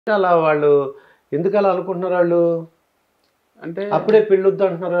అలా వాళ్ళు ఎందుకు అలా అనుకుంటున్నారు వాళ్ళు? అంటే అప్పుడే పెళ్లి వద్దు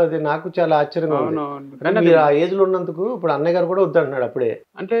అంటున్నారు. అది నాకు చాలా ఆశ్చర్యంగా ఉంది. అవునవును. మీరు ఆ ఏజ్ లో ఉన్నందుకు ఇప్పుడు అన్నయ్య గారు కూడా వద్దు అంటున్నాడు అప్పుడే.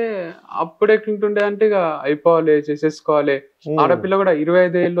 అంటే అప్పుడు ఎట్లుంటుండే అంటే ఇక అయిపోవాలి, చేసేసుకోవాలి. ఆడపిల్ల కూడా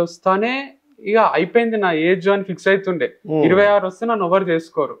 25 ఏళ్ళు వస్తానే ఇక అయిపోయింది నా ఏజ్ అని ఫిక్స్ అవుతుండే. 26 వస్తే నన్ను ఎవరు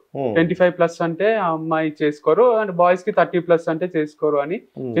చేసుకోరు, 25+ అంటే ఆ అమ్మాయి చేసుకోరు, అండ్ బాయ్స్ కి 30+ అంటే చేసుకోరు అని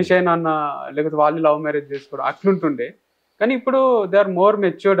చేసేయనన్న, లేకపోతే వాళ్ళు లవ్ మ్యారేజ్ చేసుకోరు అట్లుంటుండే. కానీ ఇప్పుడు దే ఆర్ మోర్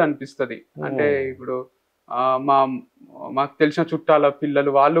మెచ్యూర్డ్ అనిపిస్తుంది. అంటే ఇప్పుడు మాకు తెలిసిన చుట్టాల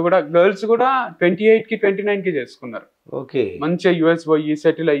పిల్లలు వాళ్ళు కూడా, గర్ల్స్ కూడా 28 కి 29 కి చేసుకున్నారు. మంచిగా యుఎస్ పోయి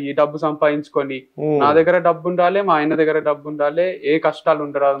సెటిల్ అయ్యి డబ్బు సంపాదించుకొని, నా దగ్గర డబ్బు ఉండాలి, మా ఆయన దగ్గర డబ్బు ఉండాలి, ఏ కష్టాలు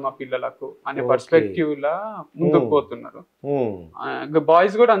ఉండరాదు మా పిల్లలకు అనే పర్స్పెక్టివ్ లా ముందుకు పోతున్నారు.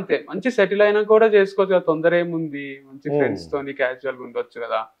 బాయ్స్ కూడా అంతే, మంచి సెటిల్ అయినా కూడా చేసుకోవచ్చు కదా, తొందర ఏముంది, మంచి ఫ్రెండ్స్ తోని క్యాజువల్ గా ఉండొచ్చు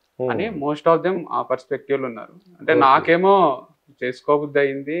కదా అని మోస్ట్ ఆఫ్ దెమ్ ఆ పర్స్పెక్టివ్ లో ఉన్నారు. అంటే నాకేమో చేసుకోబుద్ధి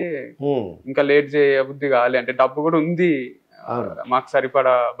అయింది, ఇంకా లేట్ చేయబుద్ధి కావాలి, అంటే డబ్బు కూడా ఉంది మాకు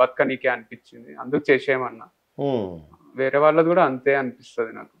సరిపడా బతకనీకే అనిపించింది, అందుకు చేసేయమన్నా. వేరే వాళ్ళది కూడా అంతే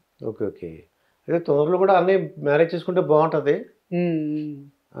అనిపిస్తుంది నాకు. Okay okay. అదే తొందరలో కూడా అన్ని మ్యారేజ్ చేసుకుంటే బాగుంటది.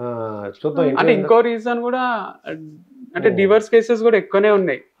 చూద్దాం. అంటే ఇంకో రీజన్ కూడా అంటే డివోర్స్ కేసెస్ కూడా ఎక్కువనే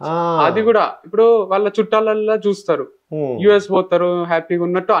ఉన్నాయి. అది కూడా ఇప్పుడు వాళ్ళ చుట్టాలల్లో చూస్తారు, యుఎస్ పోతారు, హ్యాపీగా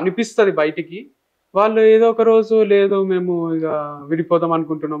ఉన్నట్టు అనిపిస్తుంది బయటికి. వాళ్ళు ఏదో ఒక రోజు లేదు మేము ఇక విడిపోదాం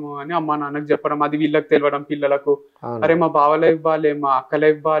అనుకుంటున్నాము అని అమ్మా నాన్నకి చెప్పడం, అది వీళ్ళకి తెలియడం పిల్లలకు, అరే మా బావ లైఫ్ బాలే, మా అక్క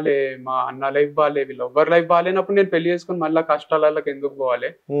లైఫ్ బాలే, మా అన్న లైఫ్ బాలే, వీళ్ళు ఎవ్వరు లైఫ్ బాలేనప్పుడు నేను పెళ్లి చేసుకుని మళ్ళీ కష్టాలకు ఎందుకు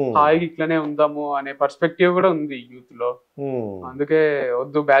పోవాలి, హాయిగా ఇట్లనే ఉందాము అనే పర్స్పెక్టివ్ కూడా ఉంది యూత్ లో. అందుకే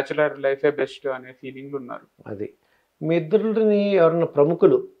వద్దు, బ్యాచులర్ లైఫే బెస్ట్ అనే ఫీలింగ్ ఉన్నారు. అది మీ ఇద్దరిని ఎవరన్నా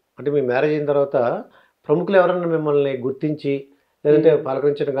ప్రముఖులు, అంటే మీ మ్యారేజ్ అయిన తర్వాత ప్రముఖులు ఎవరన్నా మిమ్మల్ని గుర్తించి లేదంటే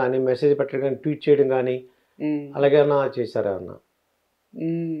పలకరించడం కానీ, మెసేజ్ పెట్టడం కానీ, ట్వీట్ చేయడం కానీ అలాగేమన్నా చేశారా? అన్న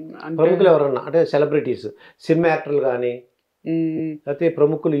ప్రముఖులు ఎవరన్నా, అంటే సెలబ్రిటీస్, సినిమా యాక్టర్లు కానీ, అయితే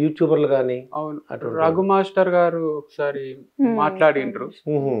ప్రముఖులు యూట్యూబర్లు కానీ? అవును, రఘు మాస్టర్ గారు ఒకసారి మాట్లాడిండ్రు.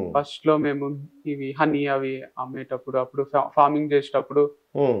 ఫస్ట్ లో మేము ఇవి హనీ అవి అమ్మేటప్పుడు, అప్పుడు ఫార్మింగ్ చేసేటప్పుడు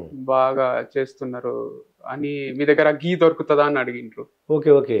బాగా చేస్తున్నారు అని, మీ దగ్గర గీ దొరుకుతుందా అని అడిగిండ్రు. Okay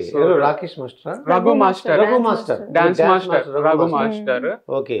okay. Rakesh master, Raghu master, dance master Raghu master.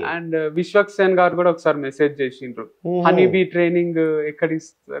 And Vishwaksen గారు కూడా ఒకసారి మెసేజ్ చేసిండ్రు, హనీబీ ట్రైనింగ్ ఎక్కడ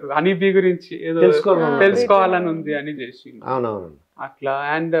ఇస్తారు, హనీబీ గురించి ఏదో తెలుసుకోవాలని ఉంది అని చేసిండ్రు అట్లా.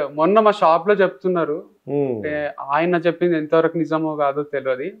 అండ్ మొన్న మా షాప్ లో చెప్తున్నారు, అంటే ఆయన చెప్పింది ఎంతవరకు నిజమో కాదో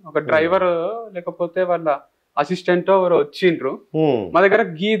తెలియదు, ఒక డ్రైవర్ లేకపోతే వాళ్ళ అసిస్టెంట్ ఎవరు వచ్చిండ్రు, మా దగ్గర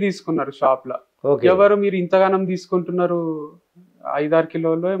గీ తీసుకున్నారు షాప్ లో. ఎవరు మీరు ఇంతగానం తీసుకుంటున్నారు, 5-6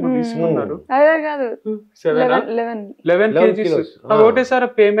 కిలోలు ఏమో తీసుకున్నారు, 11 kgs ఒకటేసారి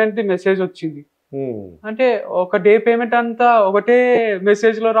పేమెంట్ ది మెసేజ్ వచ్చింది. అంటే ఒక డే పేమెంట్ అంతా ఒకటే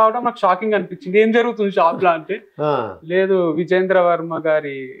మెసేజ్ లో రావడం నాకు షాకింగ్ అనిపించింది. ఏం జరుగుతుంది షాప్ లో అంటే, లేదు విజేంద్ర వర్మ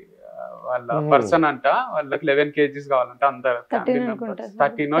గారి వాళ్ళ పర్సన్ అంట, వాళ్ళకి 11 kgs కావాలంట, అందరు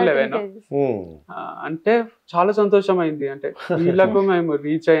 13 or 11. అంటే చాలా సంతోషం అయింది. అంటే వీళ్ళకు మేము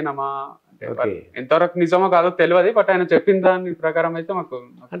రీచ్ అయినామా, ఎంతవరకు నిజమో కాదో తెలియదు, బట్ ఆయన చెప్పిన దాని ప్రకారం అయితే మాకు,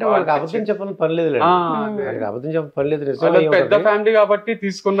 అంటే వాళ్ళకి అబద్ధం చెప్పని పని లేదు, పెద్ద ఫ్యామిలీ కాబట్టి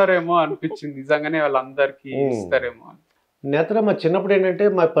తీసుకున్నారేమో అనిపించింది, నిజంగానే వాళ్ళందరికి ఇస్తారేమో. నేత్ర మా చిన్నప్పుడు ఏంటంటే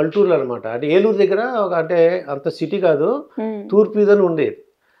మా పల్లెటూరులో అనమాట, అంటే ఏలూరు దగ్గర ఒక, అంటే అంత సిటీ కాదు, తూర్పు ఇదని ఉండేది.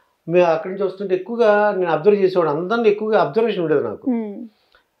 మేము అక్కడి నుంచి వస్తుంటే ఎక్కువగా నేను అబ్జర్వ్ చేసేవాడు, అందరినీ ఎక్కువగా అబ్జర్వేషన్ ఉండేది నాకు.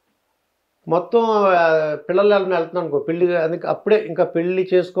 మొత్తం పిల్లలు వెళ్తున్నాను అనుకో పెళ్లి, అందుకే అప్పుడే ఇంకా పెళ్లి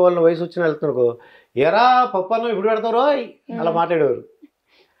చేసుకోవాలని వయసు వచ్చిన వెళ్తున్నాను అనుకో, ఎరా పప్పు అన్నం ఇప్పుడు పెడతారో అలా మాట్లాడేవారు.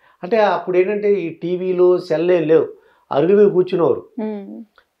 అంటే అప్పుడు ఏంటంటే ఈ టీవీలు సెల్ ఏం లేవు, అరుగు మీద కూర్చునేవారు,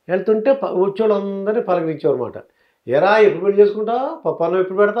 వెళ్తుంటే వచ్చేవాళ్ళు అందరినీ పలకరించేవారు అనమాట. ఎరా ఎప్పుడు పెళ్లి చేసుకుంటావు, పప్పు అన్నం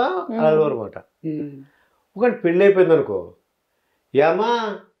ఎప్పుడు పెడతా అలా అనమాట. ఒకటి పెళ్ళి అయిపోయింది అనుకో, ఏమా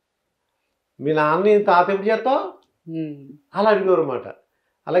మీ నాన్న తాత ఎప్పుడు చేస్తావు అలా అడిగేవారు అనమాట.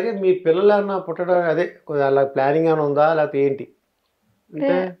 అలాగే మీ పిల్లలు ఏమన్నా పుట్టడం, అదే అలా ప్లానింగ్ ఏమైనా ఉందా లేకపోతే ఏంటి?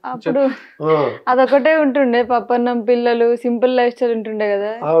 అప్పుడు అదొకటే ఉంటుండే, పప్పన్నం, పిల్లలు, సింపుల్ లైఫ్ స్టైల్ ఉంటుండే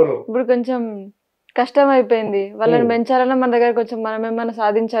కదా. ఇప్పుడు కొంచెం కష్టం అయిపోయింది, వాళ్ళని పెంచాలన్నా మన దగ్గర కొంచెం మనం ఏమన్నా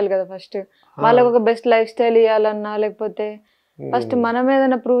సాధించాలి కదా. ఫస్ట్ వాళ్ళకి ఒక బెస్ట్ లైఫ్ స్టైల్ ఇవ్వాలన్నా, లేకపోతే ఫస్ట్ మనం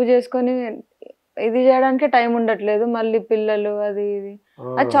ఏదైనా ప్రూవ్ చేసుకొని ఇది చేయడానికి టైం ఉండట్లేదు, మళ్ళీ పిల్లలు అది ఇది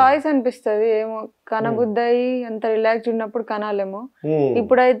ఆ చాయిస్ అనిపిస్తుంది. ఏమో కనబుద్ధి అయ్యి అంత రిలాక్స్ ఉన్నప్పుడు కనాలేమో,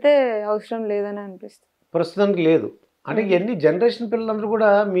 ఇప్పుడైతే అవసరం లేదని అనిపిస్తుంది. ప్రస్తుతానికి లేదు. అంటే ఎన్ని జనరేషన్ పిల్లలందరూ కూడా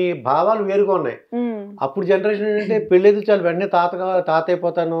మీ భావాలు వేరుగా ఉన్నాయి. అప్పుడు జనరేషన్ ఏంటంటే పెళ్ళైతే చాలు వెంటనే తాత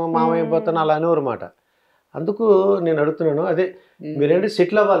అయిపోతాను, మామ అయిపోతాను అలా అనేవారు మాట. అందుకు నేను అడుగుతున్నాను, అదే మీరేంటి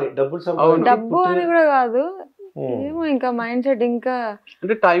సెటిల్ అవ్వాలి, డబ్బులు డబ్బు అని కూడా కాదు, ఏమో ఇంకా మైండ్ సెట్ ఇంకా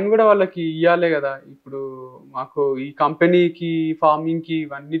అంటే టైం కూడా వాళ్ళకి ఇవ్వాలి కదా. ఇప్పుడు మాకు ఈ కంపెనీకి ఫార్మింగ్ కి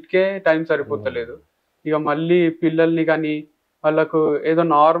ఇవన్నిటికే టైం సరిపోతలేదు. ఇక మళ్ళీ పిల్లల్ని కానీ వాళ్ళకు ఏదో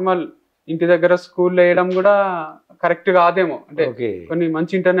నార్మల్ ఇంటి దగ్గర స్కూల్ వేయడం కూడా కరెక్ట్ కాదేమో. అంటే కొన్ని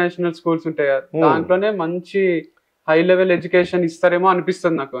మంచి ఇంటర్నేషనల్ స్కూల్స్ ఉంటాయి కదా, దాంట్లోనే మంచి హై లెవెల్ ఎడ్యుకేషన్ ఇస్తారేమో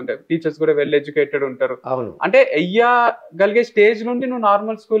అనిపిస్తుంది నాకు. అంటే టీచర్స్ కూడా వెల్ ఎడ్యుకేటెడ్ ఉంటారు. అంటే వెయ్యగలిగే స్టేజ్ నుండి నువ్వు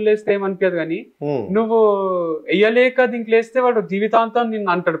నార్మల్ స్కూల్ వేస్తే ఏమనిపించదు, కానీ నువ్వు వెయ్యలేక దీనికి వేస్తే వాడు జీవితాంతం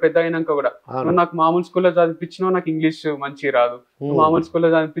నిన్ను అంటాడు పెద్ద అయినాక కూడా, నువ్వు నాకు మామూలు స్కూల్లో చదివించినావు, నాకు ఇంగ్లీష్ మంచి రాదు, మామూలు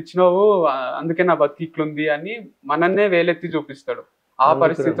స్కూల్లో చదివించినావు అందుకే నా బతికిట్లుంది అని మనన్నే వేలెత్తి చూపిస్తాడు. ఆ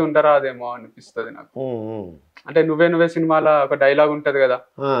పరిస్థితి ఉండరాదేమో అనిపిస్తుంది నాకు. అంటే నువ్వే సినిమాలో ఒక డైలాగ్ ఉంటది కదా,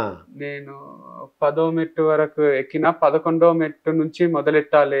 నేను 10వ మెట్టు వరకు ఎక్కిన 11వ మెట్టు నుంచి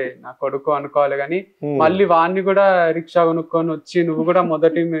మొదలెట్టాలి నా కొడుకు అనుకోవాలి, కానీ మళ్ళీ వాడిని కూడా రిక్షా కొనుక్కొని వచ్చి నువ్వు కూడా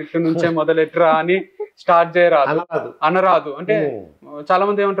మొదటి మెట్టు నుంచే మొదలెట్టరా అని స్టార్ట్ చేయరాదు అనరాదు. అంటే చాలా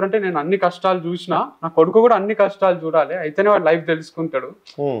మంది ఏమంటారు అంటే నేను అన్ని కష్టాలు చూసినా నా కొడుకు కూడా అన్ని కష్టాలు చూడాలి, అయితేనే వాడు లైఫ్ తెలుసుకుంటాడు.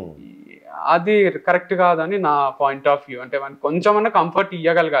 అది కరెక్ట్ కాదని నా పాయింట్ ఆఫ్ వ్యూ. అంటే మనకి కొంచెమన్నా కంఫర్ట్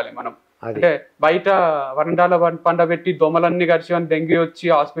ఇవ్వగలగాలి మనం. అంటే బయట వరండాలో పండబెట్టి దోమలన్నీ కలిసి డెంగ్యూ వచ్చి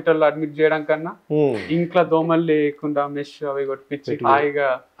హాస్పిటల్లో అడ్మిట్ చేయడం కన్నా ఇంట్లో దోమలు లేకుండా మెష్ అవి కొట్టించి హాయిగా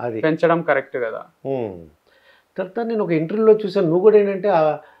పెంచడం కరెక్ట్ కదా. తర్వాత నేను ఒక ఇంటర్వ్యూలో చూసాను, నువ్వు కూడా ఏంటంటే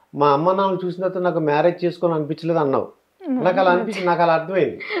మా అమ్మ నాన్న చూసిన తర్వాత నాకు మ్యారేజ్ చేసుకోవాలని అనిపించలేదు అన్నావు. నాకు అలా అనిపించింది, నాకు అలా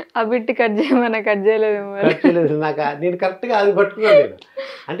అర్థమైంది. ఆ బిట్టి కట్ చేయమన్నా కట్ చేయలేదు నాకు. నేను కరెక్ట్గా అది పట్టుకున్నాను నేను.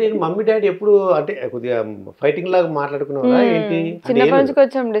 అంటే మమ్మీ డాడీ ఎప్పుడు అంటే కొద్దిగా ఫైటింగ్ లాగా మాట్లాడుకున్నావా ఏంటి? చిన్నప్పటి నుంచి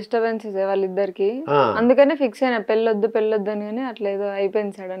కొంచెం డిస్టర్బెన్సెస్ వాళ్ళిద్దరికి, అందుకనే ఫిక్స్ అయినా పెళ్ళొద్దు అని, కానీ అట్లా ఏదో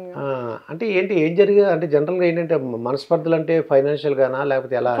అయిపోయింది సడన్ గా. అంటే ఏంటి ఏం జరిగింది? అంటే జనరల్ గా ఏంటంటే మనస్పర్ధలు అంటే ఫైనాన్షియల్ గానా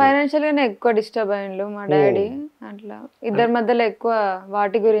లేకపోతే ఎలా? ఫైనాన్షియల్ గానే ఎక్కువ డిస్టర్బ్ అయ్యిండు మా డాడీ. అట్లా ఇద్దరి మధ్యలో ఎక్కువ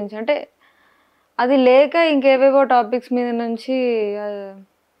వాటి గురించి, అంటే అది లేక ఇంకేవేవో టాపిక్స్ మీద నుంచి,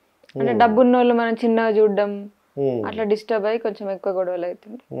 అంటే డబ్బున్నోళ్ళు మనం చిన్నగా చూడడం అట్లా డిస్టర్బ్ అయ్యి కొంచెం ఎక్కువ గొడవలు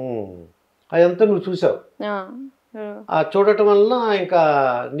అవుతుంది. అదంతా నువ్వు చూసావు, చూడటం వల్ల ఇంకా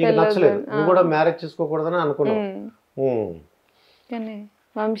నీకు నచ్చలేదు, నువ్వు కూడా మ్యారేజ్ చేసుకోకూడదని అనుకున్నావు. కానీ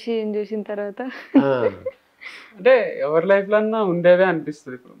వంశీని చూసిన తర్వాత అంటే ఎవరి లైఫ్ లో ఉండేవే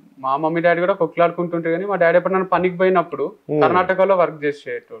అనిపిస్తుంది. ఇప్పుడు మా మమ్మీ డాడీ కూడా కొట్లాడుకుంటుంటే, కానీ మా డాడీ ఎప్పుడు నన్ను పనికి పోయినప్పుడు కర్ణాటకలో వర్క్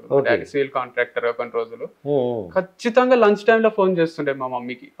చేసేటోడు, డాడీ సివిల్ కాంట్రాక్టర్ కొన్ని రోజులు. ఖచ్చితంగా లంచ్ టైమ్ లో ఫోన్ చేస్తుండే మా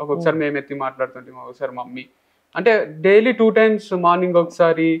మమ్మీకి. ఒక్కొక్కసారి మేము ఎత్తి మాట్లాడుతుంటే ఒకసారి మమ్మీ, అంటే డైలీ 2 times, మార్నింగ్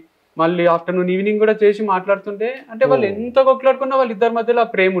ఒకసారి మళ్ళీ ఆఫ్టర్నూన్ ఈవినింగ్ కూడా చేసి మాట్లాడుతుంటే, అంటే వాళ్ళు ఎంత కొట్లాడుకున్నా వాళ్ళ ఇద్దరి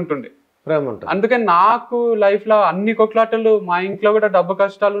మధ్యలో ప్రేమ ఉంటుండే. అందుకని నాకు లైఫ్ లో అన్ని కొట్లాటలు, మా ఇంట్లో కూడా డబ్బు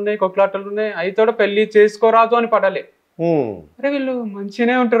కష్టాలు ఉన్నాయి, కొట్లాటలు ఉన్నాయి, అయితే కూడా పెళ్లి చేసుకోరాదు అని పడాలి. అరే వీళ్ళు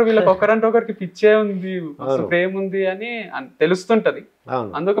మంచిగానే ఉంటారు, వీళ్ళకి ఒకరంటే ఒకరికి పిచ్చే ఉంది, ప్రేమ ఉంది అని తెలుస్తుంటది.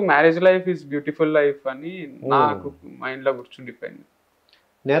 అందుకు marriage life is beautiful life అని నాకు మైండ్ లో కూర్చుండిపోయింది.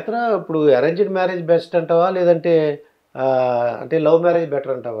 నేత్ర, ఇప్పుడు అరేంజ్డ్ మ్యారేజ్ బెస్ట్ అంటావా లేదంటే అంటే లవ్ మ్యారేజ్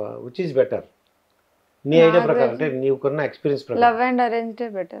బెటర్ అంటావా? విచ్ ఈజ్ బెటర్ నీ ఐడియా ప్రకారం, అంటే నీకున్న ఎక్స్పీరియన్స్ ప్రకారం? Love and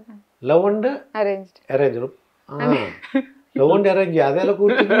arranged better. Love and arranged? Love and arrange అదేలా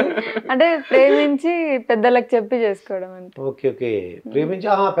కూర్చుంది? అంటే ప్రేమించి పెద్దలకు చెప్పి చేసుకోవడం అంటే. ఓకే ఓకే, ప్రేమించి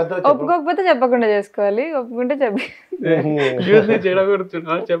పెద్దలకు ఒప్పుకోకపోతే చెప్పకుండా చేసుకోవాలి, ఒప్పుకుంటే చెప్పి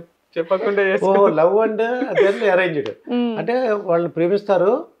చెప్పకుండా. లవ్ అండ్ అరేంజ్డ్ అంటే వాళ్ళు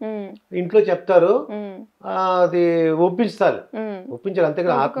ప్రేమిస్తారు, ఇంట్లో చెప్తారు, అది ఒప్పించాలి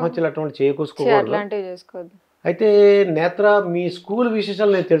అంతేగా ఆత్మహత్యలు అటువంటి చేసుకోకూడదు. అయితే నేత్ర, మీ స్కూల్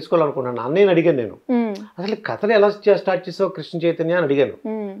విశేషాలు నేను తెలుసుకోవాలనుకున్నాను. అన్నయ్యని అడిగాను నేను, అసలు కథలు ఎలా స్టార్ట్ చేసావు కృష్ణ చైతన్య అని అడిగాను.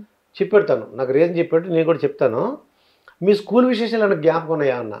 చెప్పెడతాను, నాకు రీజన్ చెప్పాడు, నేను కూడా చెప్తాను. మీ స్కూల్ విశేషాలు ఏమైనా జ్ఞాపకం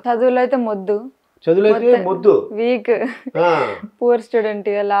ఉన్నాయా అన్న? చదువులో అయితే మొద్దు, వీక్, పూర్ స్టూడెంట్.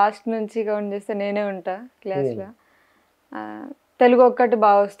 లాస్ట్ నుంచి కౌంట్ చేస్తే నేనే ఉంటా క్లాస్ లో. తెలుగు ఒక్కటి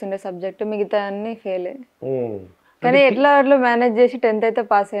బాగా వస్తుండే సబ్జెక్ట్, మిగతా అన్ని ఫెయిల్. కానీ ఎట్లా మేనేజ్ చేసి 10th అయితే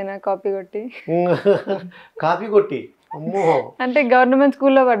పాస్ అయినా కాపీ కొట్టి. అంటే గవర్నమెంట్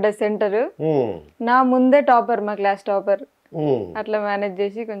స్కూల్లో పడ్డా సెంటర్, నా ముందే టాపర్, మా క్లాస్ టాపర్. అట్లా మేనేజ్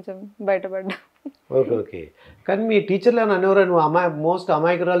చేసి కొంచెం బయటపడ్డా. Okay okay. కానీ మీ టీచర్లు ఏమైనా అనేవారు, నువ్వు మోస్ట్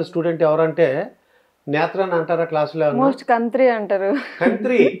అమాయకురాలు స్టూడెంట్ ఎవరంటే నేత్ర అని అంటారా క్లాసులో? మోస్ట్ కంత్రి అంటారు.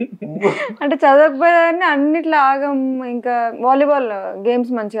 కంత్రి అంటే చదవకపోయేదాన్ని, అన్నిట్లో ఆగం. ఇంకా వాలీబాల్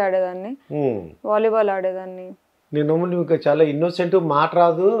గేమ్స్ మంచిగా ఆడేదాన్ని, వాలీబాల్ ఆడేదాన్ని. నేను ఇంకా చాలా ఇన్నోసెంట్, మాట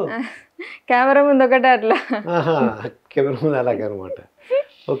రాదు, కెమెరా ముందు ఒకటే అట్లా. కెమెరా ముందు అలాగే అనమాట.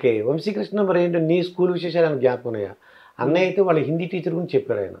 ఓకే, వంశీకృష్ణ, మరి ఏంటో నీ స్కూల్ విశేషాలు జ్ఞాపకం ఉన్నాయా? అన్నయ్య అయితే వాళ్ళ హిందీ టీచర్ గురించి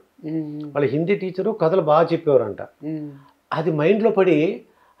చెప్పారు. ఆయన వాళ్ళ హిందీ టీచరు కథలు బాగా చెప్పేవారంట. అది మైండ్లో పడి,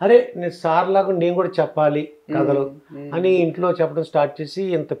 అరే నేను సార్ లాగా నేను కూడా చెప్పాలి కథలు అని ఇంట్లో చెప్పడం స్టార్ట్ చేసి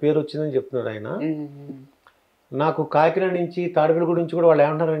ఇంత పేరు వచ్చిందని చెప్తున్నాడు ఆయన. నాకు కాకినాడ నుంచి తాడిపల్లి నుంచి కూడా వాళ్ళు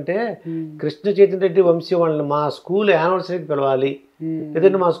ఏమంటారంటే కృష్ణ చైతన్య రెడ్డి వంశీ వాళ్ళని మా స్కూల్ యానివర్సరీకి పిలవాలి,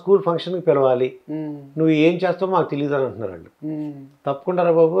 లేదంటే మా స్కూల్ ఫంక్షన్కి పిలవాలి, నువ్వు ఏం చేస్తావో మాకు తెలియదు అని అంటున్నారు వాళ్ళు. తప్పకుండా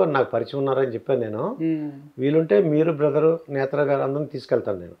రా బాబు, నాకు పరిచయం ఉన్నారని చెప్పాను నేను. వీలుంటే మీరు బ్రదరు నేత్ర గారు అందరిని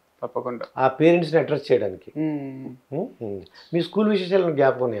తీసుకెళ్తాను నేను తప్పకుండా, ఆ పేరెంట్స్ని అడ్రస్ చేయడానికి. మీ స్కూల్ విశేషాలను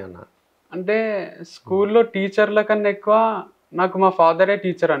జ్ఞాపకం ఉన్నాయన్న? అంటే స్కూల్లో టీచర్ల కన్నా ఎక్కువ నాకు మా ఫాదరే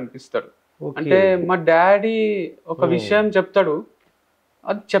టీచర్ అనిపిస్తాడు. అంటే మా డాడీ ఒక విషయం చెప్తాడు,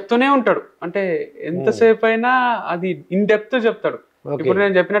 అది చెప్తూనే ఉంటాడు. అంటే ఎంతసేపు అయినా అది ఇన్ డెప్త్ చెప్తాడు. ఇప్పుడు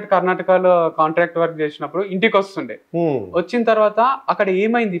నేను చెప్పినట్టు కర్ణాటకలో కాంట్రాక్ట్ వర్క్ చేసినప్పుడు ఇంటికి వస్తుండే, వచ్చిన తర్వాత అక్కడ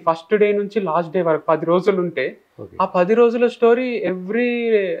ఏమైంది ఫస్ట్ డే నుంచి లాస్ట్ డే వరకు 10 రోజులు ఉంటే ఆ 10 రోజుల స్టోరీ ఎవ్రీ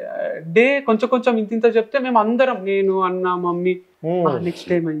డే కొంచెం కొంచెం ఇంత చెప్తే మేము అందరం, నేను అన్న మమ్మీ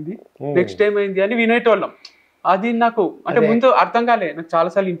నెక్స్ట్ ఏమైంది అని వినేటోళ్ళం. అది నాకు అంటే ముందు అర్థం కాలే. నాకు చాలా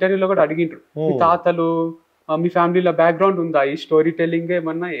సార్లు ఇంటర్వ్యూలో కూడా అడిగిండ్రు, మీ తాతలు మీ ఫ్యామిలీలో బ్యాక్గ్రౌండ్ ఉందా, ఈ స్టోరీ టెల్లింగ్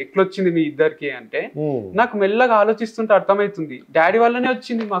ఏమన్నా ఎట్లొచ్చింది మీ ఇద్దరికి అంటే, నాకు మెల్లగా ఆలోచిస్తుంటే అర్థమవుతుంది డాడీ వల్లనే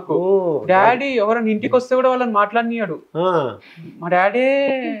వచ్చింది మాకు. డాడీ ఎవరైనా ఇంటికి వస్తే కూడా వాళ్ళని మాట్లాడినాడు, మా డాడీ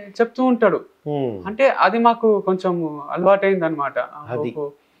చెప్తూ ఉంటాడు. అంటే అది మాకు కొంచెం అలవాటైంది అనమాట.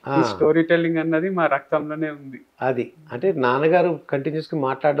 స్టోరీ టెల్లింగ్ అన్నది మా రక్తంలోనే ఉంది. అది అంటే నాన్నగారు కంటిన్యూస్ గా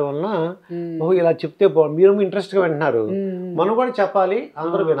మాట్లాడడం వలన ఇలా చెప్తే మీరు ఇంట్రెస్ట్ గా వింటున్నారు, మనం కూడా చెప్పాలి,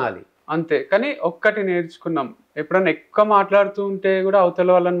 అందరూ వినాలి అంతే. కానీ ఒక్కటి నేర్చుకున్నాం, ఎప్పుడన్నా ఎక్కువ మాట్లాడుతూ ఉంటే కూడా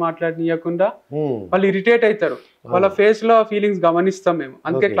అవతల వాళ్ళని మాట్లాడనీయకుండా వాళ్ళు ఇరిటేట్ అవుతారు, వాళ్ళ ఫేస్ లో ఫీలింగ్స్ గమనిస్తాం మేము.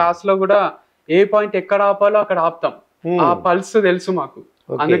 అందుకే క్లాస్ లో కూడా ఏ పాయింట్ ఎక్కడ ఆపాలో అక్కడ ఆపుతాం, ఆ పల్స్ తెలుసు మాకు.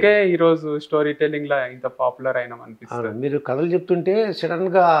 అందుకే ఈ రోజు స్టోరీ టెల్లింగ్ లా ఇంత పాపులర్ అయినాం అనిపిస్తుంది. మీరు కథలు చెప్తుంటే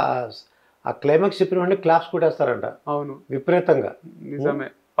సడన్ గా ఆ క్లైమాక్స్ చెప్పిన వెంటనే క్లాప్స్ కొట్టేస్తారంట. అవును, విపరీతంగా. నిజమే.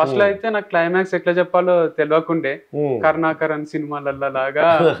 ఫస్ట్ లో అయితే నాకు క్లైమాక్స్ ఎట్లా చెప్పాలో తెలియకుండే, కరుణాకరన్ సినిమాలలో లాగా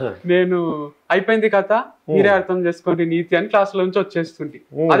నేను అయిపోయింది కథ మీరే అర్థం చేసుకోండి నీతి అని క్లాస్ లో నుంచి వచ్చేస్తుంటే,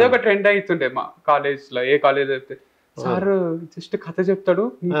 అదే ఒక ట్రెండ్ అవుతుండే మా కాలేజ్ లో. ఏ కాలేజ్ అయితే సార్ జస్ట్ కథ చెప్తాడు,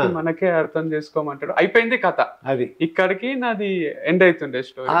 నీతి మనకే అర్థం చేసుకోమంటాడు, అయిపోయింది కథ. అది ఇక్కడికి నాది ఎండ్ అవుతుండే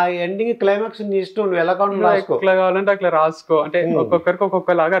స్టోరీ. ఆ ఎండింగ్ క్లైమాక్స్ నీ ఇష్టం, ఎలా కావాలంటే అట్లా రాసుకో. అంటే ఒక్కొక్కరికి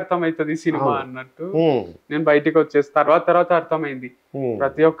ఒక్కొక్కలాగా అర్థం అవుతుంది సినిమా అన్నట్టు. నేను బయటికి వచ్చేసి తర్వాత అర్థమైంది,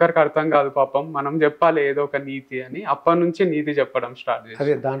 ప్రతి ఒక్కరికి అర్థం కాదు పాపం, మనం చెప్పాలి ఏదో ఒక నీతి అని. అప్పటి నుంచి నీతి చెప్పడం స్టార్ట్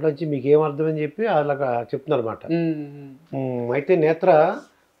చేసి దాంట్లో నుంచి మీకు ఏం అర్థమని చెప్పి అలాగా చెప్తున్నారు అనమాట. అయితే నేత్ర,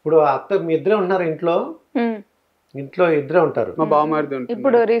 ఇప్పుడు అత్త మీ ఇద్దరే ఉంటున్నారు ఇంట్లో? ఇంట్లో ఇద్దరే ఉంటారు. మా బావమరిది ఉంటాడు.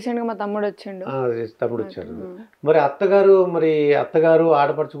 ఇప్పుడు రీసెంట్ గా మా తమ్ముడు వచ్చాడు. మరి అత్తగారు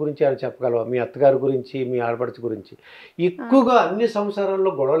ఆడపడుచు గురించి ఆయన చెప్పగలవా? మీ అత్తగారి గురించి, మీ ఆడపడుచు గురించి. ఎక్కువగా అన్ని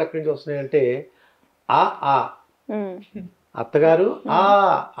సంసారాల్లో గొడవలు ఎక్కడి నుంచి వస్తున్నాయంటే అత్తగారు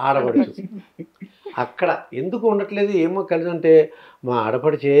ఆడపడుచు. అక్కడ ఎందుకు ఉండట్లేదు ఏమో కలిసి అంటే, మా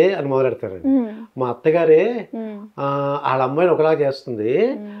ఆడపడిచే అని మొదలెడతారు. మా అత్తగారే వాళ్ళ అమ్మాయిని ఒకలాగా చేస్తుంది,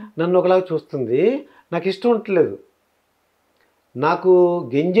 నన్ను ఒకలాగా చూస్తుంది, నాకు ఇష్టం ఉండట్లేదు, నాకు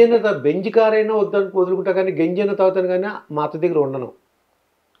గంజైన బెంజి కారైనా వద్దని వదులుకుంటా కానీ గంజైనా తాగుతాను కానీ మా అత్త దగ్గర ఉండను.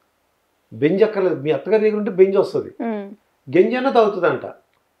 బెంజ్ అక్కర్లేదు, మీ అత్తగారి దగ్గర ఉంటే బెంజ్ వస్తుంది, గంజైనా తాగుతుందంట,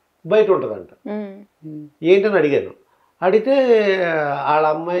 బయట ఉంటుందంట. ఏంటని అడిగాను. అడిగితే వాళ్ళ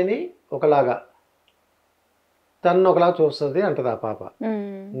అమ్మాయిని ఒకలాగా, తను ఒకలాగా చూస్తుంది అంటది ఆ పాప.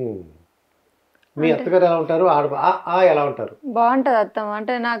 మీ అత్తగారు ఎలా ఉంటారు, ఎలా ఉంటారు? బాగుంటది అత్తమ్మ.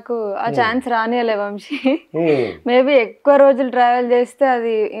 అంటే నాకు ఆ ఛాన్స్ రానియలే వంశీ. మేబీ ఎక్కువ రోజులు ట్రావెల్ చేస్తే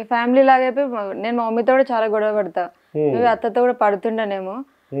అది ఫ్యామిలీ లాగా అయిపోయి, నేను మా మమ్మీతో కూడా చాలా గొడవ పడతా, మేబీ అత్తతో కూడా పడుతుండేనేమో.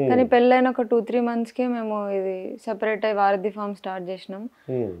 కానీ పెళ్ళైన ఒక 2-3 months కి మేము ఇది సెపరేట్ అయ్యి వారధి ఫామ్ స్టార్ట్ చేసినాం.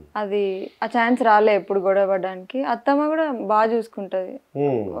 అది ఆ ఛాన్స్ రాలే ఎప్పుడు గొడవ పడడానికి. అత్తమ్మ కూడా బాగా చూసుకుంటది,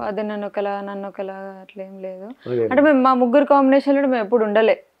 అది నన్ను ఒకలా అట్లా ఏం లేదు. అంటే మేము మా ముగ్గురు కాంబినేషన్ లో మేము ఎప్పుడు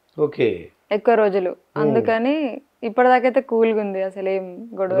ఉండలే ఎక్కువ రోజులు, అందుకని ఇప్పటిదాకైతే కూల్గా ఉంది, అసలు ఏం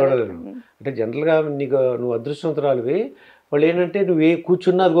గొడవ. అంటే జనరల్గా నువ్వు అదృష్టవంతురాలివి. వాళ్ళు ఏంటంటే నువ్వు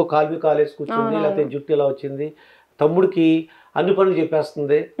కూర్చున్నా అదిగో కాలు కాలేసి కూర్చుంది, లేకపోతే జుట్టు ఇలా వచ్చింది, తమ్ముడికి అన్ని పనులు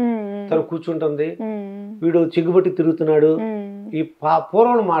చెప్పేస్తుంది, తను కూర్చుంటుంది, వీడు చిగుబట్టి తిరుగుతున్నాడు, ఈ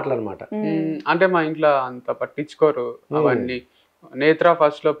పూర్వం మాటలు అనమాట. అంటే మా ఇంట్లో అంత పట్టించుకోరు అవన్నీ. నేత్ర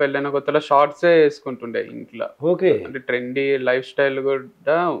ఫస్ట్ లో పెళ్ళైన కొత్తలో షార్ట్సే వేసుకుంటుండే ఇంట్లో. అంటే ట్రెండీ లైఫ్ స్టైల్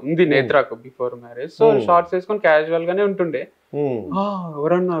కూడా ఉంది నేత్రకు బిఫోర్ మ్యారేజ్. సో షార్ట్స్ వేసుకొని క్యాజువల్ గానే ఉంటుండే.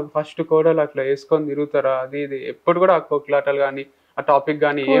 ఎవరన్నా ఫస్ట్ కోడలు అట్లా వేసుకొని తిరుగుతారా, అది ఇది ఎప్పుడు కూడా ఆ కోక్లాటలు కానీ ఆ టాపిక్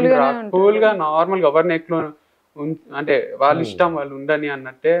కానీ ఏం రా, కూల్ గా నార్మల్ గా ఎవరిని ఎక్కువ అంటే వాళ్ళ ఇష్టం వాళ్ళు ఉండని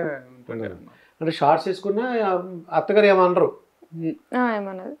అన్నట్టే ఉంటుండే. అంటే షార్ట్స్ వేసుకున్నా అత్తగారు ఏమనరు?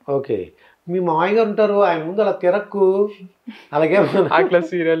 ఓకే. మీ మామయ్య గారు ఉంటారు, ఆయన ముందు అలా తిరక్కు, అలాగే అట్లా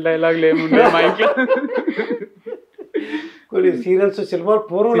సీరియల్ డైలాగులు ఏముండే మా ఇంట్లో. కొన్ని సీరియల్స్ సినిమాలు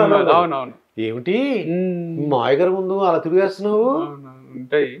పూర్వం అవునవును ఏమిటి మాయ గారి ముందు అలా తిరిగేస్తున్నావు,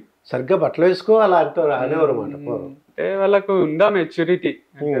 ఉంటాయి సరిగ్గా బట్టలు వేసుకో అలా అంటారు అనేవారు అన్నమాట. అంటే వాళ్ళకు ఉందా మెచ్యూరిటీ,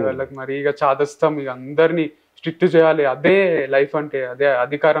 అంటే వాళ్ళకి మరి ఇక చాదస్తాం ఇక అందరినీ స్ట్రిక్ట్ చేయాలి, అదే లైఫ్ అంటే అదే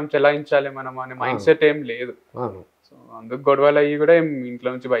అధికారం చెలాయించాలి మనం అనే మైండ్ సెట్ ఏం లేదు. సో అందుకు గొడవలు అయ్యి కూడా ఏం ఇంట్లో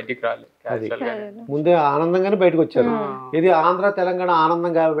నుంచి బయటికి రాలేదు. ముందే ఆనందంగానే బయటకు వచ్చారు. ఇది ఆంధ్ర తెలంగాణ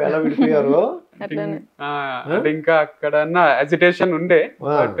ఆనందంగా ఎలా విడిపోయారు. అంటే ఇంకా అక్కడ అజిటేషన్ ఉండే,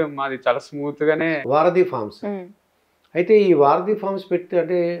 బట్ మాది చాలా స్మూత్ గానే. వారధి ఫార్మ్స్ అయితే ఈ వారధి ఫార్మ్స్ పెట్టి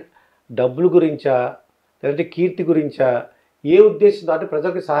అంటే డబ్బుల గురించా లేదంటే కీర్తి గురించా, ఏ ఉద్దేశంతో అంటే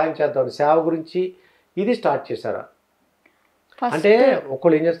ప్రజలకు సహాయం చేద్దాం సేవ గురించి ఇది స్టార్ట్ చేశారా? అంటే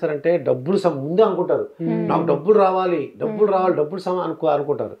ఒకళ్ళు ఏం చేస్తారంటే డబ్బులు ముందే అనుకుంటారు, నాకు డబ్బులు రావాలి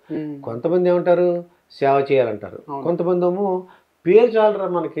అనుకుంటారు. కొంతమంది ఏమంటారు సేవ చేయాలంటారు, కొంతమంది ఏమో పేరు చాలరా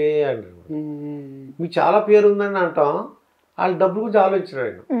మనకి అంటారు. మీకు చాలా పేరు ఉందని అంటాం, వాళ్ళు డబ్బులు గురించి ఆలోచించరు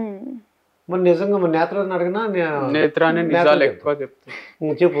ఆయన. మరి నిజంగా మరి నేత్రాన్ని అడిగినా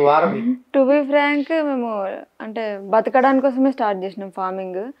చెప్పు వారధి. టు బి ఫ్రాంక్ మేము అంటే బతకడానికి కోసమే స్టార్ట్ చేసినాం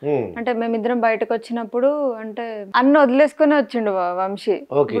ఫార్మింగ్. అంటే మేమిద్దరం బయటకు వచ్చినప్పుడు అంటే అన్ని వదిలేసుకుని వచ్చిండు వంశీ.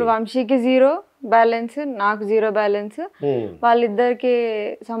 ఇప్పుడు వంశీకి 0 బ్యాలెన్స్, నాకు 0 బ్యాలెన్స్. వాళ్ళిద్దరికి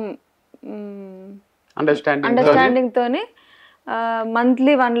సమ్ అండర్స్టాండింగ్ తోని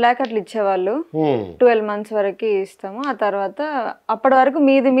మంత్లీ 1 lakh అట్లా ఇచ్చేవాళ్ళు. 12 months వరకు ఇస్తాము. ఆ తర్వాత అప్పటి వరకు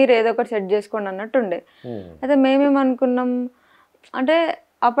మీరు ఏదో ఒకటి సెట్ చేసుకోండి అన్నట్టు ఉండే. అయితే మేమేమనుకున్నాం అంటే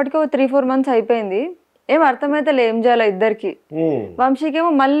అప్పటికి 3-4 months అయిపోయింది, ఏం అర్థమైతే ఏం చేయాలో ఇద్దరికి. వంశీకి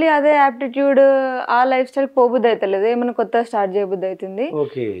ఏమో మళ్ళీ అదే యాప్టిట్యూడ్ ఆ లైఫ్ స్టైల్ పోబుద్ది అవుతలేదు, ఏమైనా కొత్త స్టార్ట్ చేయబుద్ది అవుతుంది.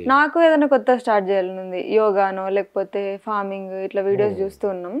 నాకు ఏదైనా కొత్త స్టార్ట్ చేయాలనుంది, యోగానో లేకపోతే ఫార్మింగ్ ఇట్లా వీడియోస్ చూస్తూ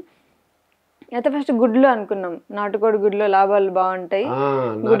ఉన్నాం. అయితే ఫస్ట్ గుడ్లు అనుకున్నాం, నాటుకోడి గుడ్లు లాభాలు బాగుంటాయి,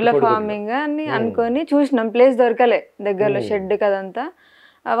 గుడ్ల ఫార్మింగ్ అని అనుకొని చూసినాం. ప్లేస్ దొరకలే దగ్గరలో, షెడ్ కదంతా.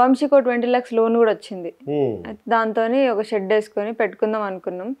 వంశీకి 20 lakhs లోన్ కూడా వచ్చింది. దాంతో ఒక షెడ్ వేసుకొని పెట్టుకుందాం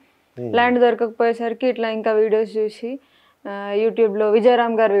అనుకున్నాం. ల్యాండ్ దొరకకపోయేసరికి ఇట్లా ఇంకా వీడియోస్ చూసి యూట్యూబ్లో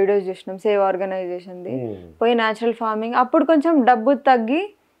విజయరామ్ గారి వీడియోస్ చూసినాం, సేవ్ ఆర్గనైజేషన్ది. పోయి న్యాచురల్ ఫార్మింగ్. అప్పుడు కొంచెం డబ్బు తగ్గి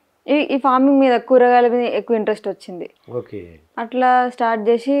ఈ ఫార్మింగ్ మీద కూరగాయల మీద ఎక్కువ ఇంట్రెస్ట్ వచ్చింది. అట్లా స్టార్ట్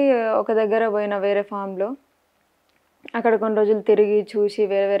చేసి ఒక దగ్గర పోయిన వేరే ఫామ్లో అక్కడ కొన్ని రోజులు తిరిగి చూసి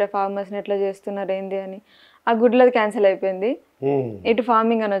వేరే వేరే ఫార్మర్స్ని ఎట్లా చేస్తున్నారు ఏంది అని. ఆ గుడ్లది క్యాన్సిల్ అయిపోయింది, ఇటు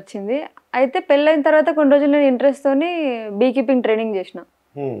ఫార్మింగ్ అని వచ్చింది. అయితే పెళ్ళైన తర్వాత కొన్ని రోజులు నేను ఇంట్రెస్ట్తోని బీ కీపింగ్ ట్రైనింగ్ చేసిన.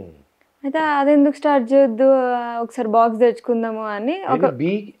 అయితే అదెందుకు స్టార్ట్ చేయొద్దు, ఒకసారి బాక్స్ తెచ్చుకుందాము అని. ఒక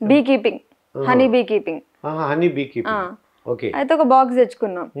be keeping, honey bee keeping. అయితే ఒక బాక్స్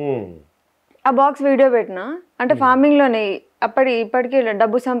తెచ్చుకున్నాం. ఆ బాక్స్ వీడియో పెట్టినా. అంటే ఫార్మింగ్ లోనే ఇప్పటికీ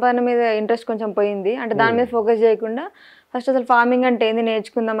డబ్బు సంపాదన మీద ఇంట్రెస్ట్ కొంచెం పోయింది. అంటే దాని మీద ఫోకస్ చేయకుండా ఫస్ట్ అసలు ఫార్మింగ్ అంటే ఏంది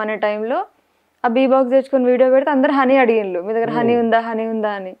నేర్చుకుందాం అనే టైంలో ఆ బీ బాక్స్ తెచ్చుకొని వీడియో పెడితే అందరు హనీ అడిగిండ్రు, మీ దగ్గర హనీ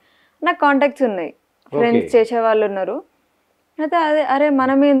ఉందా అని. నాకు కాంటాక్ట్స్ ఉన్నాయి, ఫ్రెండ్స్ చేసే వాళ్ళు ఉన్నారు. అయితే అరే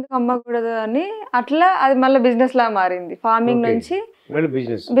మనం ఎందుకు అమ్మకూడదు అని అట్లా అది మళ్ళీ బిజినెస్ లా మారింది. ఫార్మింగ్ నుంచి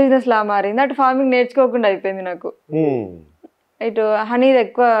బిజినెస్ లా మారింది. అటు ఫార్మింగ్ నేర్చుకోకుండా అయిపోయింది నాకు. ఇటు హనీది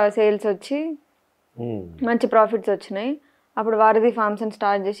ఎక్కువ సేల్స్ వచ్చి మంచి ప్రాఫిట్స్ వచ్చినాయి. అప్పుడు వారధి ఫార్మ్స్ అని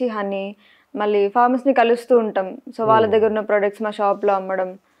స్టార్ట్ చేసి హనీ మళ్ళీ ఫార్మర్స్ని కలుస్తూ ఉంటాం. సో వాళ్ళ దగ్గర ఉన్న ప్రొడక్ట్స్ మా షాప్లో అమ్మడం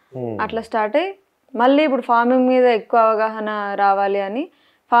అట్లా స్టార్ట్ అయ్యి మళ్ళీ ఇప్పుడు ఫార్మింగ్ మీద ఎక్కువ అవగాహన రావాలి అని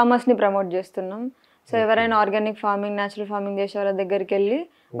ఫార్మర్స్ని ప్రమోట్ చేస్తున్నాం. సో ఎవరైనా ఆర్గానిక్ ఫార్మింగ్, న్యాచురల్ ఫార్మింగ్ చేసే వాళ్ళ దగ్గరికి వెళ్ళి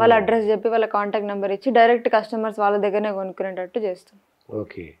వాళ్ళ అడ్రస్ చెప్పి వాళ్ళ కాంటాక్ట్ నెంబర్ ఇచ్చి డైరెక్ట్ కస్టమర్స్ వాళ్ళ దగ్గరనే కొనుక్కునేటట్టు చేస్తాం.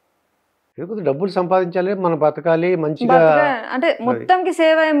 ఓకే, డబ్బులు సంపాదించాలి, మనం బతకాలి మంచిగా. అంటే మొత్తంకి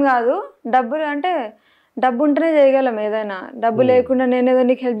సేవ్ ఏం కాదు, డబ్బులు అంటే డబ్బు ఉంటేనే చేయగలం ఏదైనా. డబ్బు లేకుండా నేనేదో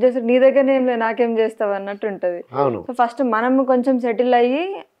నీకు హెల్ప్ చేస్తా, నీ దగ్గర ఏం లేదు నాకేం చేస్తావు అన్నట్టు ఉంటుంది. సో ఫస్ట్ మనం కొంచెం సెటిల్ అయ్యి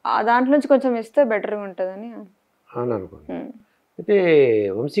దాంట్లో నుంచి కొంచెం ఇస్తే బెటర్గా ఉంటుందని అనుకుంటున్నాను. అయితే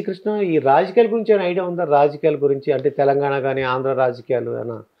వంశీకృష్ణ, ఈ రాజకీయాల గురించి ఏమైనా ఐడియా ఉందా? రాజకీయాల గురించి అంటే తెలంగాణ కానీ ఆంధ్ర రాజకీయాలు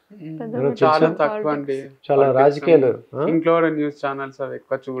చాలా తక్కువ అండి. చాలా రాజకీయాలు ఇంట్లో న్యూస్ ఛానల్స్ అవి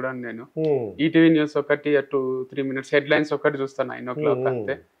ఎక్కువ చూడండి. నేను ఈటీవీ న్యూస్ ఒకటి 2-3 minutes హెడ్లైన్స్ ఒకటి చూస్తాను 9 o'clock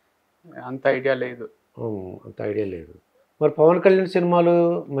అంతే. అంత ఐడియా లేదు. మరి పవన్ కళ్యాణ్ సినిమాలు,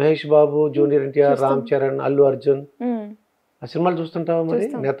 మహేష్ బాబు, జూనియర్ ఎన్టీఆర్, రామ్ చరణ్, అల్లు అర్జున్ ఆ సినిమాలు చూస్తుంటావా? మరి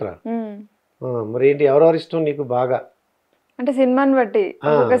నేత్ర మరి ఏంటి, ఎవరెవరు ఇష్టం నీకు బాగా? అంటే సినిమాని బట్టి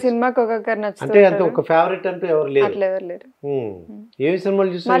ఒక్కొక్క సినిమాకి ఒక్కొక్కరు నచ్చుతుంది. అంటే ఒక ఫేవరెట్ అంటూ ఎవరు లేరు. ఏ సినిమాలు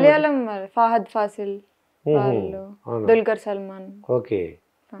చూస్తావు? మలయాళం ఫహద్ ఫాసిల్ వాళ్ళు, దుల్కర్ సల్మాన్. ఓకే,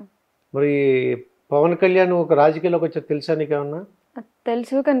 మరి పవన్ కళ్యాణ్ ఒక రాజకీయాల్లోకి వచ్చా తెలుసా నీకేమన్నా?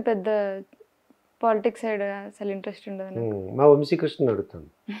 తెలుసు, కానీ పెద్ద పాలిటిక్స్ సైడ్ అసలు ఇంట్రెస్ట్ ఉండదు. మా వంశీకృష్ణ అడుగుతాను,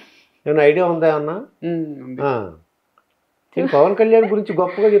 ఏమైనా ఐడియా ఉందా అన్నా? పవన్ కళ్యాణ్ గురించి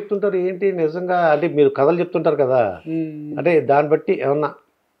గొప్పగా చెప్తుంటారు, ఏంటి నిజంగా? అంటే మీరు కథలు చెప్తుంటారు కదా, అంటే దాన్ని బట్టి ఏమన్నా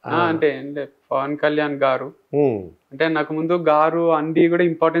అంటే ఏం లేదు, పవన్ కళ్యాణ్ గారు అంటే నాకు ముందు గారు అండి కూడా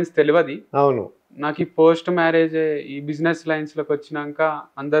ఇంపార్టెన్స్ తెలియదు. అవును, నాకు ఈ పోస్ట్ మ్యారేజ్ ఈ బిజినెస్ లైన్స్ లోకి వచ్చినాక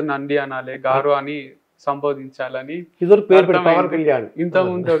అందరిని అండి అనాలి, గారు అని సంబోధించాలని పవన్ కళ్యాణ్. ఇంత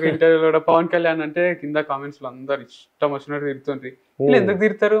ముందు ఒక ఇంటర్వ్యూలో కూడా పవన్ కళ్యాణ్ అంటే కింద కామెంట్స్ లో అందరు ఇష్టం వచ్చినట్టు తిరుగుతుండ్రి. వీళ్ళు ఎందుకు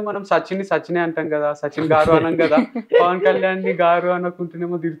తిడతారు, మనం సచిన్ సచినే అంటాం కదా, సచిన్ గారు అనం కదా, పవన్ కళ్యాణ్ ని గారు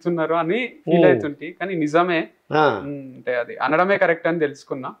అనుకుంటేనేమో తిడుతున్నారు అని ఫీల్ అవుతుంటే, కానీ నిజమే అంటే అది అనడమే కరెక్ట్ అని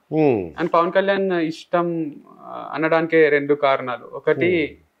తెలుసుకున్నా. అండ్ పవన్ కళ్యాణ్ ఇష్టం అనడానికి 2 కారణాలు. ఒకటి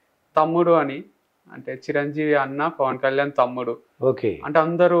తమ్ముడు అని, అంటే చిరంజీవి అన్న, పవన్ కళ్యాణ్ తమ్ముడు. అంటే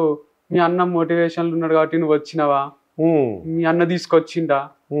అందరూ మీ అన్న మోటివేషన్లు ఉన్నాడు కాబట్టి నువ్వు వచ్చినవా, మీ అన్న తీసుకొచ్చిందా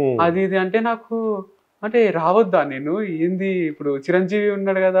అది ఇది అంటే, నాకు అంటే రావద్దా నేను ఏంది, ఇప్పుడు చిరంజీవి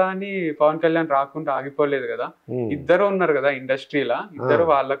ఉన్నాడు కదా అని పవన్ కళ్యాణ్ రాకుండా ఆగిపోలేదు కదా, ఇద్దరు ఉన్నారు కదా ఇండస్ట్రీలా, ఇద్దరు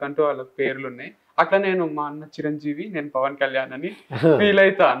వాళ్ళకంటూ వాళ్ళ పేర్లు ఉన్నాయి. అట్లా నేను మా అన్న చిరంజీవి, నేను పవన్ కళ్యాణ్ అని ఫీల్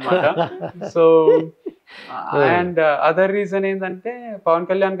అవుతా అనమాట. సో అండ్ అదర్ రీజన్ ఏంటంటే పవన్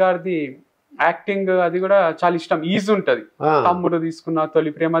కళ్యాణ్ గారిది యాక్టింగ్ అది కూడా చాలా ఇష్టం, ఈజీ ఉంటది. తమ్ముడు తీసుకున్నా,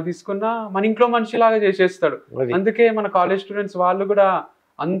 తొలి ప్రేమ తీసుకున్నా మన ఇంట్లో మనిషిలాగా చేసేస్తాడు. అందుకే మన కాలేజ్ స్టూడెంట్స్ వాళ్ళు కూడా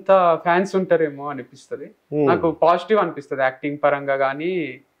అంత ఫ్యాన్స్ ఉంటారేమో అనిపిస్తుంది. నాకు పాజిటివ్ అనిపిస్తుంది యాక్టింగ్ పరంగా గానీ,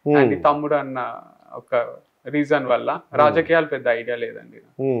 అండ్ తమ్ముడు అన్న ఒక రీజన్ వల్ల. రాజకీయాలు పెద్ద ఐడియా లేదండి.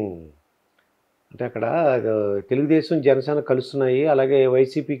 అంటే అక్కడ తెలుగుదేశం జనసేన కలుస్తున్నాయి, అలాగే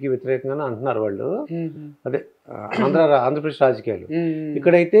వైసీపీకి వ్యతిరేకంగా అంటున్నారు వాళ్ళు. అదే ఆంధ్రప్రదేశ్ రాజకీయాలు.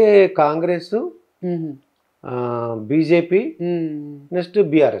 ఇక్కడైతే కాంగ్రెస్, బీజేపీ, నెక్స్ట్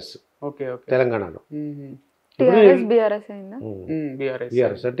బీఆర్ఎస్ తెలంగాణలో.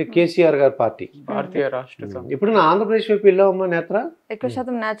 బీఆర్ఎస్ అంటే కేసీఆర్ గారి పార్టీ. ఇప్పుడు ఆంధ్రప్రదేశ్ వైపు వెళ్ళామమ్మా నేత్ర? ఎక్కువ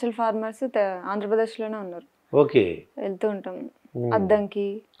శాతం నేచురల్ ఫార్మర్స్ ఆంధ్రప్రదేశ్ లోనే ఉన్నారు. వెళ్తూ ఉంటాం.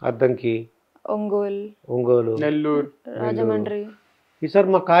 అద్దంకి, ఒంగోలు, నెల్లూరు, రాజమండ్రి. ఈసారి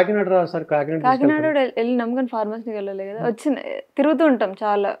మా కాకినాడ రా సార్. కాకినాడ వెళ్ళినాం కానీ ఫార్మర్స్ కి వెళ్ళలే కదా. తిరుగుతూ ఉంటాం,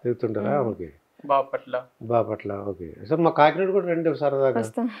 చాలా తిరుగుతుంటారా? బాపట్ల. ఓకే సార్, మా కాకినాడ కూడా రండి సరదాగా,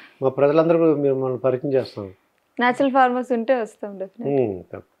 మా ప్రజలందరూ మిమ్మల్ని పరిచయం చేస్తాం. నేచురల్ ఫార్మర్స్ ఉంటే వస్తాం.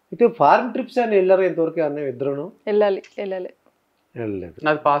 అయితే ఫారెన్ ట్రిప్స్ అని వెళ్ళారా ఇంతవరకు? అన్న ఇద్దరు వెళ్ళాలి.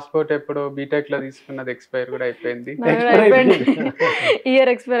 నాది పాస్పోర్ట్ ఎప్పుడు బీటెక్ లో తీసుకున్నది ఎక్స్పైర్ కూడా అయిపోయింది. ఇయర్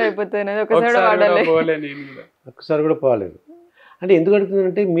ఎక్స్పైర్ అయిపోతుంది, ఒక్కసారి కూడా పోలేదు. అంటే ఎందుకు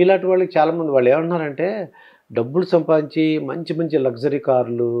అడుగుతుందంటే, మీలాంటి వాళ్ళకి చాలా మంది వాళ్ళు ఏమంటున్నారంటే, డబ్బులు సంపాదించి మంచి మంచి లగ్జరీ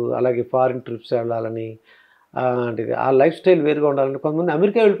కార్లు, అలాగే ఫారిన్ ట్రిప్స్ వెళ్ళాలని, అంటే ఆ లైఫ్ స్టైల్ వేరుగా ఉండాలని కొంతమంది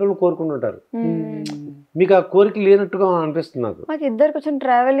అమెరికా వెళ్ళిపోవాలని కోరుకుంటుంటారు. మీకు ఆ కోరిక లేనట్టుగా అనిపిస్తుంది నాకు. మాకు ఇద్దరు కొంచెం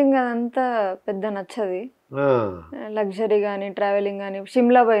ట్రావెలింగ్ అదంతా పెద్ద నచ్చది. లగ్జరీ కానీ ట్రావెలింగ్ కానీ.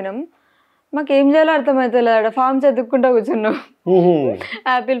 షిమ్లా పోయినాం, మాకు ఏం చేయాలో అర్థమవుతుంది. అక్కడ ఫార్మ్స్ ఎదుక్కుంటా కూర్చున్నాం.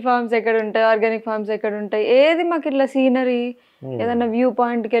 యాపిల్ ఫార్మ్స్ ఎక్కడ ఉంటాయి, ఆర్గానిక్ ఫార్మ్స్ ఎక్కడ ఉంటాయి, ఏది మాకు ఇట్లా సీనరీ ఏదన్నా వ్యూ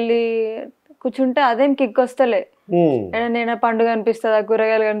పాయింట్కి వెళ్ళి కూర్చుంటే అదేం కిక్ వస్తలే. నేను పండుగ కనిపిస్తుందా,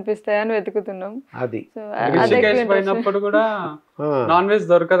 కూరగాయలు కనిపిస్తాయా అని వెతుకుతున్నాం. పోయినప్పుడు కూడా నాన్ వెజ్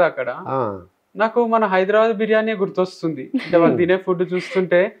దొరకదు అక్కడ. నాకు మన హైదరాబాద్ బిర్యానీ గుర్తొస్తుంది. అంటే వాళ్ళు తినే ఫుడ్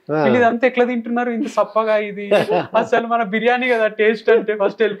చూస్తుంటే వీళ్ళు ఇదంతా ఎట్లా తింటున్నారు ఇంత సప్పగా, ఇది అసలు మన బిర్యానీ కదా టేస్ట్ అంటే.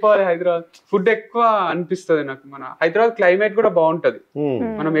 ఫస్ట్ వెళ్ళిపోవాలి హైదరాబాద్. ఫుడ్ ఎక్కువ అనిపిస్తుంది నాకు. మన హైదరాబాద్ క్లైమేట్ కూడా బాగుంటది.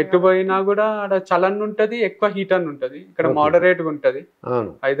 మనం ఎటు పోయినా కూడా అక్కడ చలన్ ఉంటది, ఎక్కువ హీట్ అని ఉంటది. ఇక్కడ మోడరేట్ గా ఉంటది.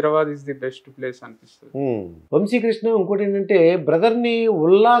 Hyderabad is the best place అనిపిస్తుంది. వంశీ కృష్ణ, ఇంకోటి ఏంటంటే బ్రదర్ ని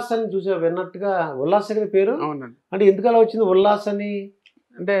ఉల్లాస్ అని చూసా, విన్నట్టుగా. ఉల్లాస్ అని పేరు? అవునండి. అంటే ఎందుకు అలా వచ్చింది ఉల్లాస్ అని?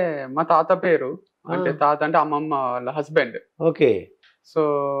 అంటే మా తాత పేరు, అంటే తాత అంటే అమ్మమ్మ వాళ్ళ హస్బెండ్. ఓకే. సో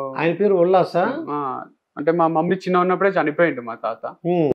ఆయన పేరు ఉల్లాసా? అంటే మా మమ్మీ చిన్న ఉన్నప్పుడే చనిపోయిండు మా తాత.